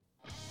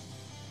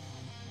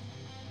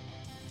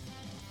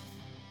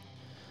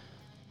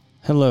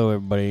Hello,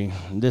 everybody.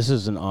 This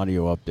is an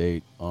audio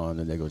update on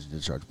the Negligent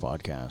Discharge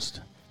podcast.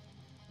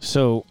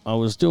 So,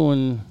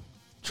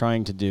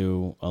 trying to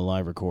do a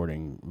live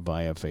recording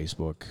via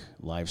Facebook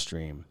live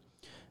stream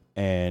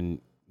and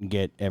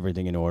get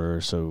everything in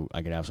order so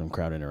I could have some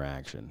crowd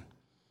interaction.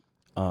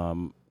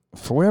 For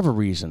whatever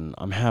reason,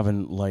 I'm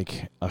having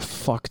like a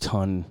fuck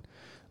ton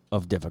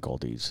of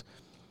difficulties.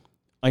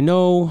 I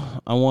know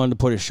I wanted to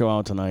put a show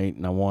out tonight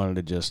and I wanted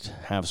to just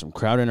have some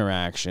crowd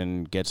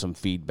interaction, get some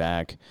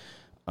feedback.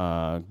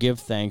 Give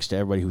thanks to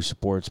everybody who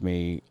supports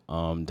me,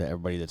 to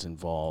everybody that's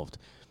involved.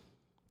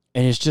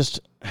 And it's just,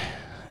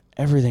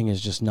 everything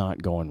is just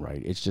not going right.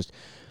 It's just,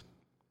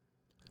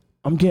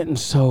 I'm getting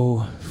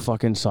so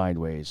fucking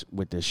sideways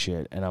with this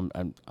shit, and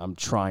I'm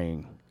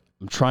trying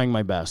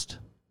my best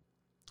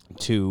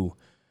to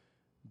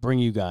bring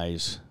you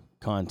guys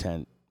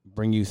content,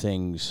 bring you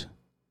things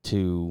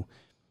to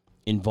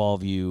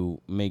involve you,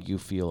 make you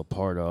feel a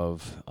part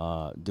of,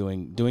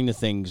 doing the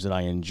things that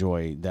I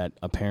enjoy that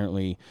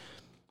apparently,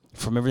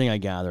 from everything I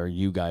gather,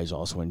 you guys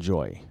also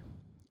enjoy.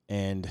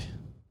 And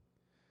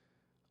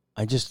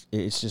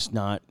it's just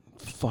not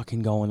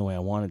fucking going the way I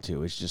want it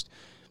to.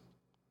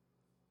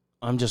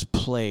 I'm just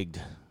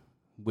plagued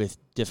with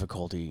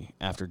difficulty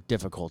after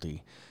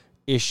difficulty,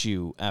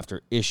 issue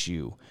after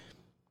issue.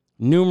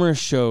 Numerous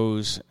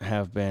shows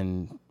have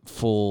been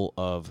full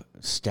of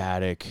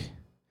static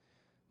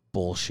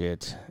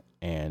bullshit,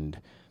 and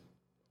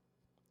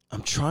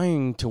I'm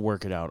trying to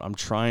work it out. I'm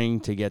trying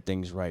to get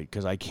things right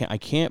because I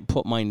can't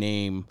put my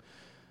name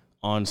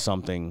on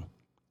something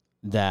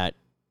that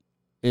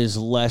is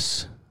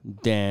less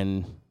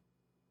than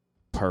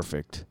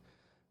perfect,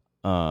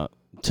 to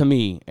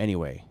me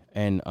anyway.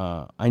 And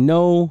I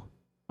know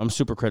I'm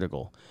super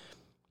critical,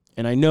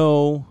 and I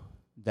know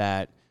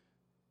that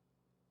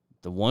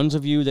the ones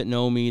of you that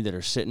know me, that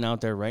are sitting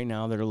out there right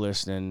now, that are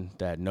listening,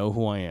 that know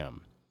who I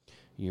am,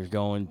 you're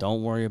going,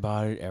 don't worry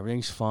about it,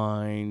 everything's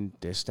fine,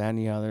 this, that, and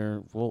the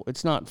other. Well,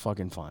 it's not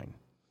fucking fine.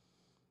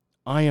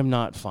 I am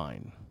not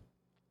fine.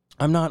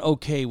 I'm not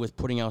okay with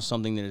putting out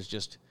something that is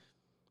just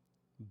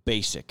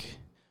basic.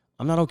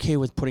 I'm not okay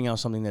with putting out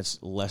something that's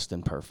less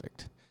than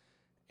perfect.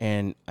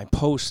 And I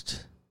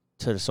post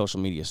to the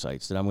social media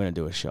sites that I'm going to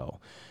do a show.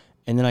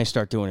 And then I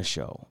start doing a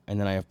show. And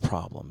then I have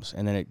problems.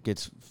 And then it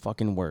gets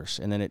fucking worse.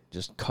 And then it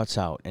just cuts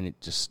out. And it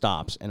just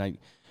stops. And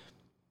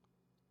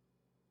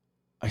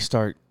I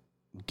start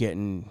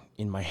getting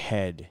in my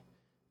head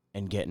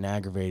and getting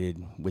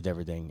aggravated with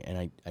everything.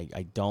 And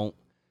I don't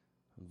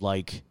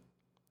like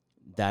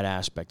that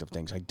aspect of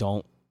things. I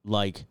don't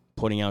like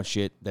putting out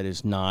shit that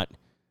is not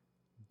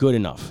good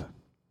enough.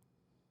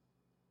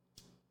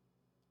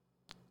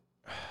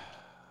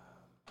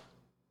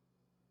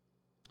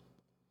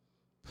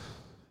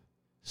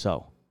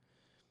 So,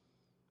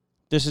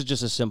 this is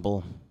just a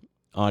simple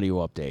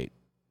audio update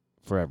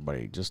for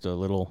everybody. Just a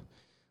little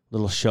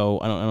show.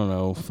 I don't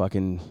know,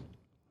 fucking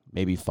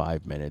maybe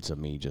 5 minutes of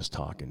me just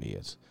talking to you.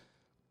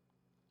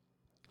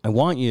 I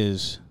want you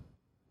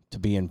to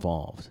be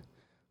involved.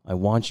 I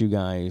want you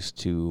guys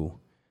to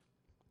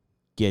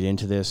get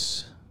into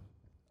this.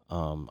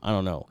 I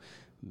don't know.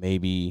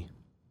 Maybe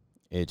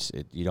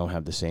you don't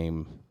have the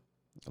same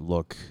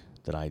look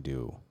that I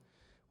do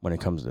when it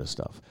comes to this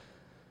stuff.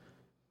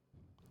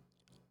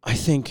 I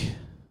think,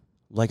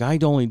 like,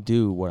 I'd only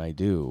do what I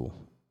do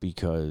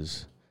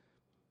because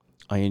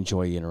I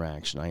enjoy the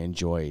interaction. I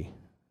enjoy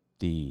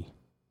the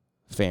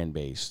fan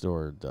base,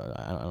 or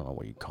I don't know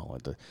what you call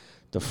it,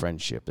 the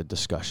friendship, the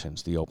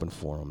discussions, the open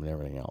forum, and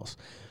everything else.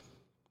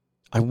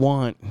 I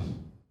want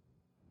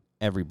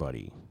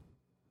everybody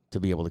to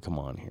be able to come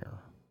on here.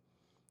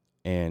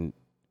 And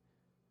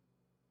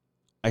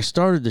I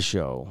started the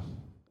show,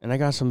 and I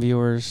got some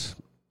viewers.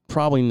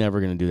 Probably never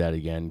going to do that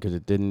again because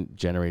it didn't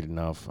generate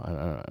enough.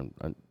 I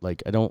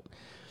don't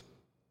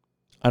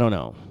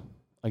know.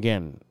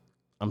 Again,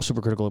 I'm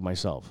super critical of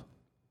myself.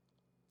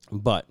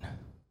 But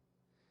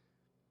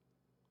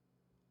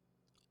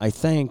I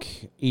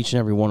thank each and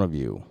every one of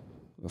you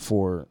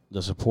for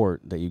the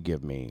support that you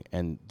give me,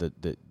 and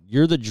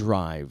you're the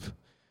drive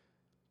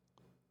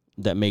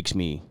that makes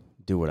me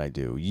do what I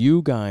do.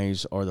 You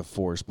guys are the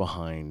force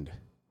behind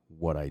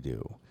what I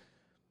do.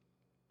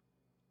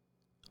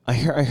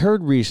 I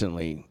heard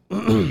recently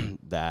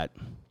that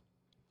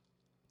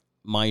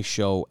my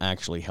show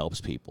actually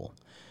helps people.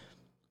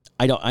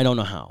 I don't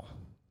know how,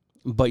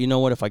 but you know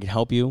what? If I can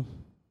help you,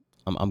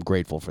 I'm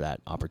grateful for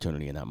that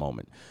opportunity in that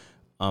moment.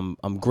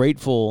 I'm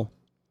grateful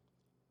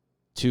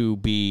to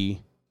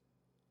be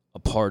a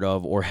part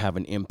of or have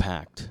an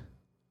impact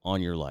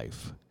on your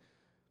life.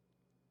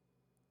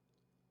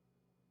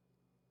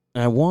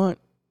 And I want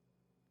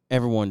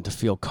everyone to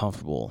feel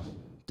comfortable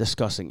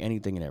discussing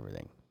anything and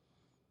everything.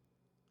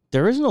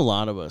 There isn't a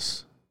lot of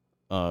us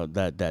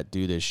that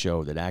do this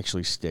show that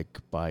actually stick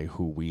by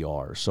who we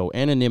are. So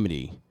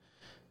anonymity,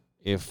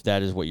 if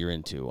that is what you're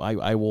into,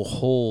 I will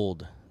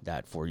hold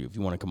that for you if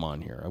you want to come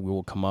on here. We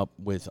will come up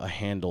with a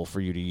handle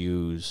for you to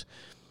use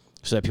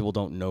so that people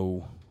don't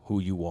know who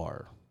you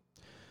are.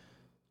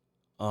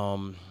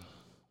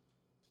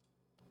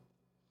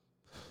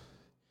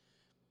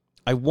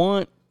 I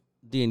want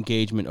the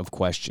engagement of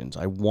questions.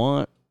 I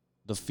want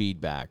the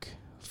feedback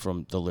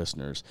from the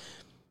listeners.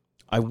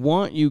 I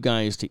want you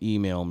guys to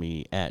email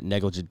me at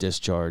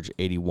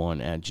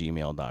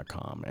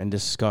negligentdischarge81@gmail.com and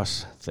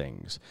discuss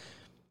things.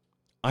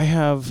 I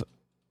have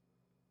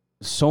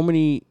so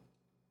many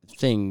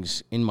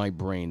things in my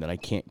brain that I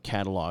can't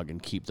catalog and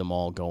keep them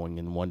all going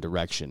in one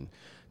direction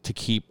to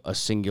keep a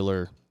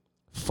singular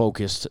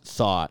focused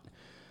thought.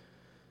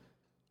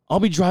 I'll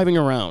be driving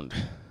around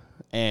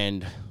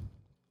and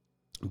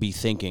be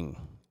thinking,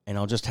 and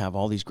I'll just have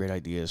all these great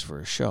ideas for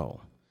a show.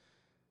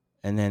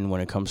 And then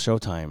when it comes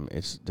showtime,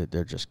 it's that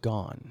they're just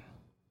gone.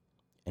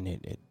 And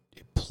it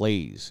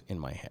plays in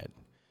my head.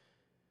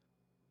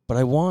 But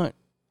I want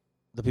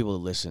the people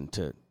that listen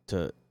to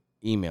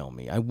email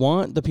me. I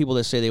want the people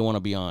that say they want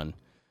to be on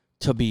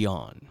to be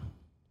on.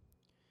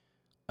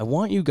 I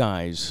want you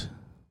guys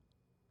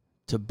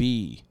to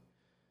be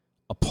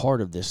a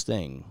part of this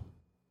thing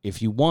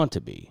if you want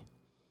to be.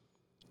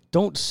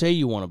 Don't say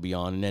you want to be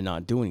on and then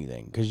not do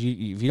anything, because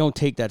if you don't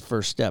take that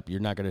first step, you're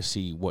not going to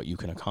see what you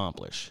can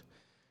accomplish.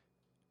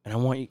 And I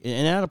want you,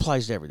 and that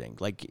applies to everything.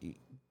 Like,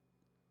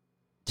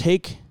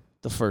 take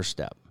the first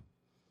step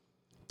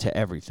to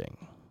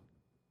everything.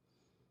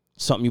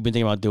 Something you've been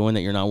thinking about doing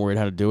that you're not worried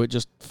how to do it,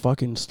 just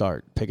fucking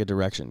start. Pick a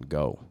direction.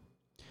 Go.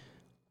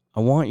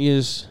 I want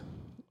you,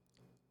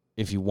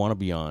 if you want to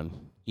be on,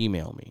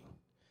 email me.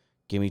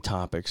 Give me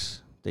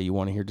topics that you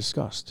want to hear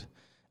discussed.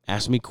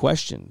 Ask me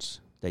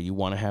questions that you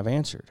want to have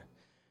answered.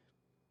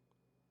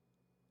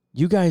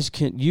 You guys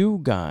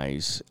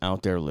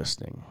out there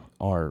listening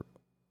are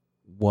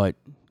what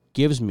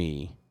gives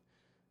me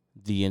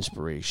the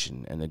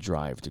inspiration and the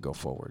drive to go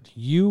forward.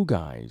 You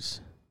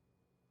guys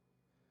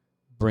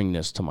bring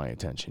this to my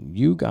attention.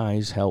 You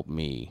guys help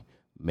me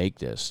make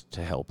this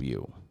to help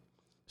you.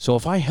 So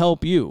if I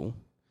help you,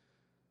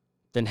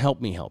 then help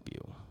me help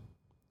you.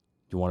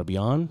 You want to be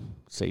on?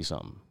 Say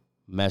something.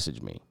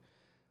 Message me.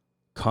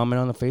 Comment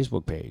on the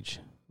Facebook page.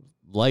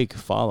 Like,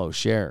 follow,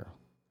 share.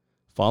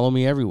 Follow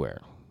me everywhere.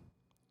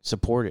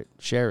 Support it.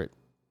 Share it.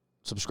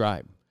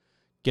 Subscribe.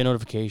 Get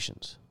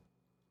notifications.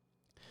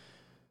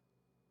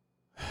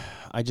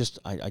 I just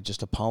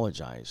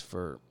apologize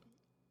for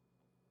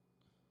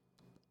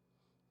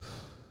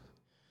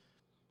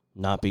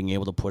not being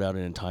able to put out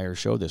an entire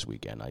show this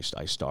weekend. I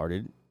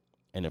started,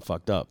 and it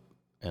fucked up.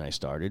 And I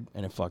started,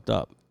 and it fucked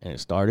up. And it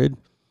started,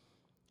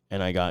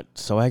 and I got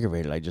so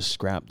aggravated, I just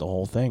scrapped the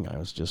whole thing. I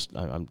was just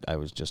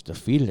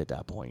defeated at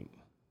that point.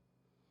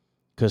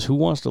 Because who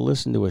wants to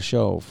listen to a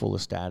show full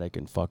of static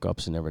and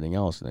fuck-ups and everything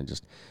else? And I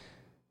just...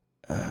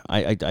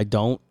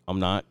 I'm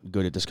not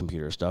good at this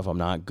computer stuff. I'm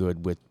not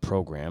good with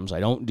programs. I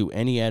don't do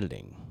any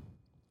editing.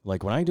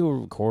 Like, when I do a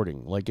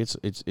recording, like,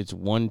 it's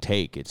one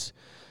take.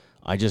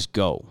 I just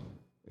go.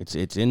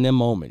 It's in the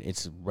moment.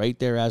 It's right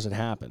there as it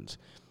happens.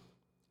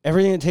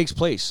 Everything that takes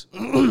place,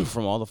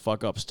 from all the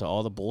fuck-ups to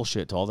all the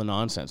bullshit to all the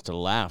nonsense to the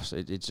laughs,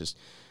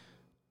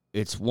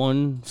 it's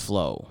one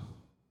flow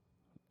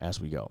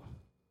as we go.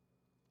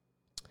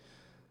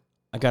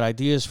 I got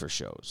ideas for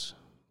shows,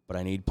 but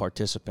I need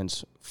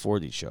participants for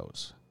these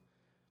shows.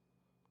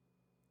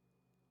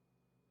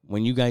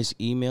 When you guys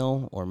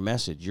email or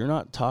message, you're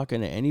not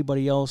talking to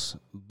anybody else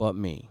but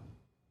me.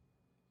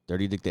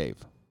 Dirty Dick Dave.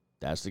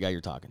 That's the guy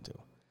you're talking to.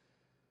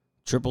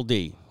 Triple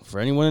D, for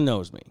anyone who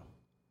knows me.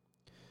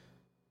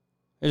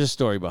 There's a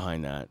story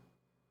behind that.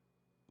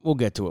 We'll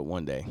get to it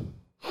one day.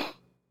 But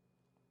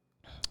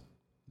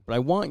I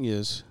want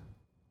yous,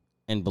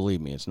 and believe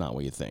me, it's not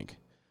what you think.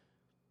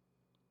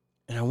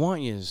 And I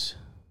want yous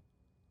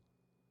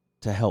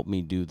to help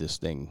me do this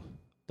thing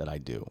that I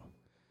do.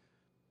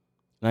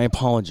 And I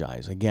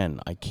apologize. Again,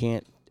 I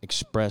can't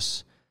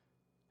express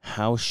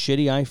how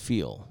shitty I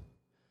feel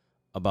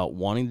about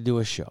wanting to do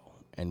a show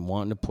and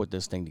wanting to put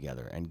this thing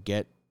together and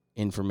get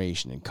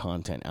information and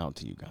content out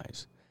to you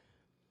guys.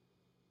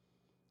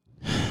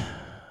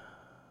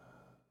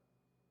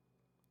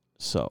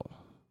 So,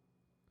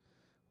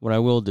 what I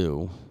will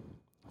do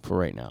for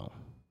right now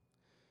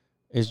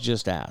is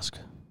just ask.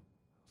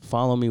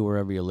 Follow me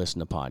wherever you listen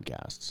to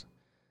podcasts.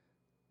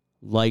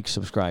 Like,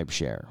 subscribe,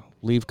 share.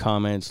 Leave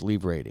comments,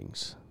 leave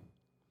ratings.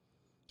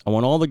 I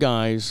want all the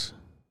guys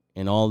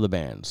in all the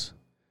bands,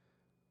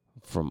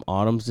 from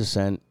Autumn's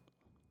Descent,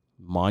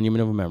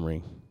 Monument of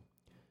Memory,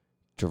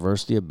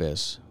 Traverse the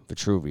Abyss,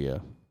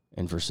 Vitruvia,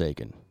 and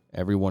Forsaken.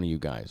 Every one of you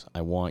guys.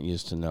 I want you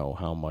to know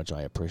how much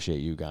I appreciate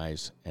you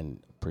guys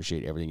and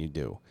appreciate everything you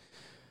do.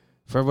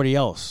 For everybody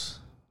else,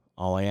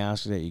 all I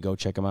ask is that you go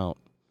check them out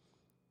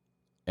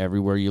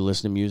everywhere you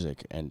listen to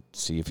music and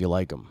see if you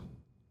like them.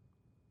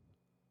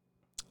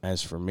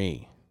 As for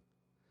me,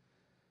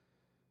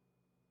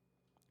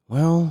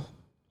 well,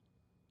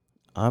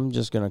 I'm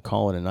just going to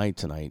call it a night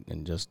tonight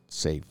and just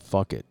say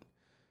fuck it,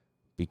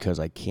 because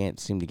I can't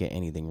seem to get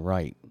anything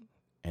right,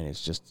 and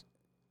it's just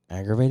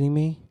aggravating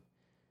me,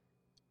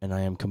 and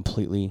I am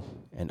completely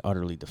and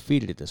utterly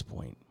defeated at this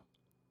point.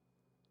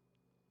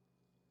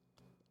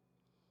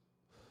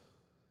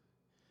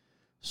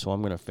 So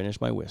I'm going to finish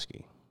my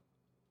whiskey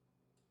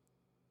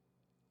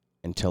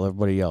and tell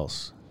everybody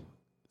else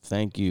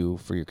thank you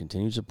for your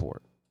continued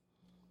support.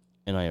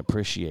 And I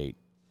appreciate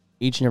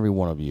each and every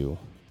one of you.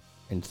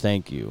 And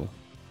thank you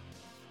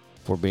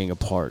for being a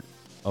part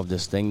of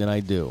this thing that I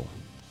do.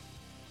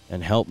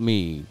 And help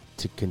me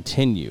to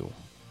continue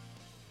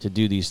to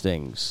do these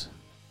things.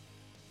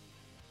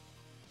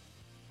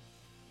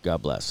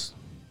 God bless.